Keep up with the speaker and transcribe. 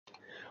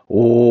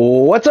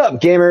What's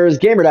up, gamers?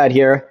 GamerDad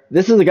here.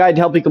 This is a guide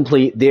to help you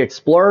complete the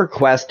Explorer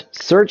Quest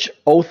Search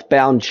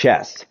Oathbound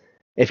chest.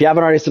 If you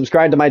haven't already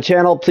subscribed to my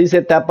channel, please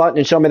hit that button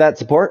and show me that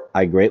support.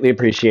 I greatly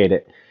appreciate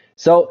it.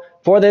 So,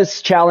 for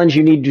this challenge,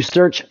 you need to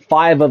search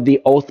 5 of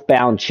the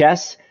Oathbound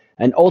chests.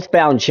 An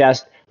Oathbound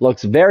chest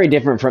looks very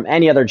different from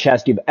any other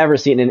chest you've ever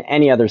seen in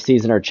any other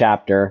season or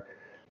chapter.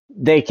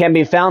 They can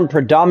be found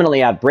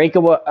predominantly at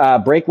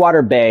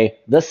Breakwater Bay,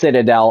 the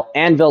Citadel,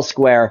 Anvil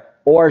Square,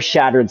 or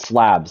Shattered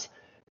Slabs.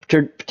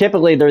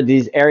 Typically, they're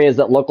these areas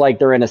that look like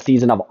they're in a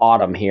season of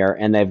autumn here,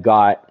 and they've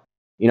got,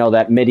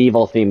 that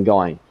medieval theme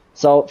going.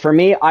 So for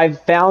me,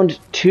 I've found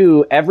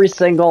 2 every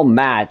single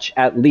match,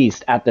 at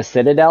least, at the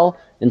Citadel,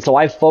 and so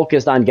I've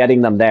focused on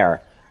getting them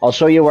there. I'll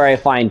show you where I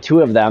find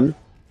 2 of them.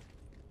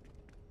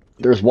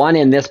 There's one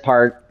in this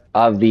part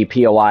of the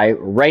POI,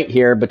 right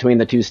here between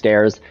the 2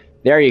 stairs.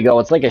 There you go.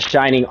 It's like a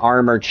shining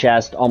armor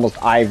chest,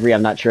 almost ivory.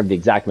 I'm not sure of the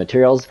exact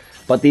materials,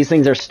 but these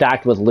things are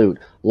stacked with loot.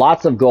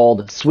 Lots of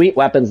gold, sweet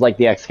weapons like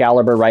the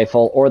Excalibur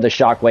rifle or the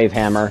Shockwave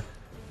hammer.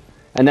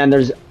 And then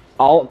there's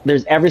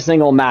every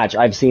single match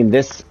I've seen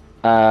this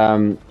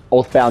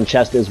Oathbound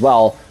chest as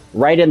well,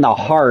 right in the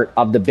heart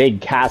of the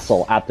big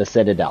castle at the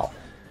Citadel.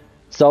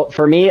 So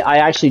for me, I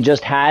actually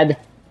just had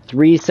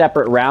 3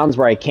 separate rounds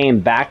where I came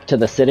back to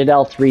the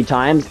Citadel 3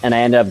 times, and I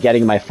ended up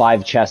getting my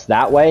 5 chests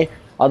that way.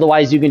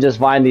 Otherwise, you can just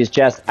find these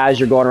chests as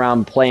you're going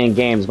around playing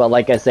games. But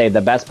like I say,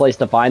 the best place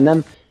to find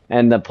them,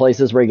 and the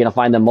places where you're going to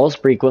find them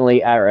most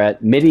frequently, are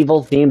at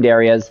medieval-themed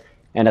areas,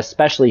 and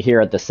especially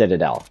here at the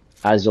Citadel.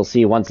 As you'll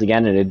see once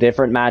again in a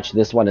different match,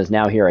 this one is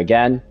now here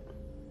again.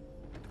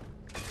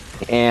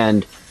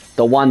 And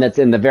the one that's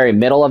in the very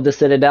middle of the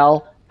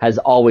Citadel has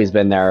always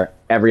been there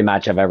every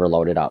match I've ever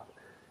loaded up.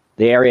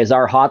 The areas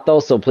are hot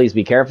though, so please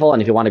be careful,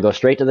 and if you want to go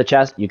straight to the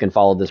chest, you can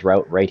follow this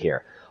route right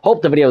here.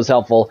 Hope the video was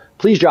helpful.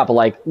 Please drop a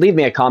like, leave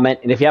me a comment,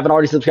 and if you haven't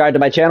already subscribed to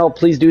my channel,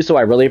 please do so.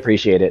 I really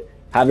appreciate it.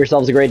 Have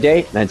yourselves a great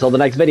day, and until the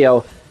next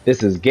video,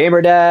 this is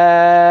GamerDad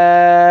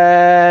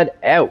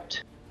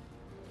out.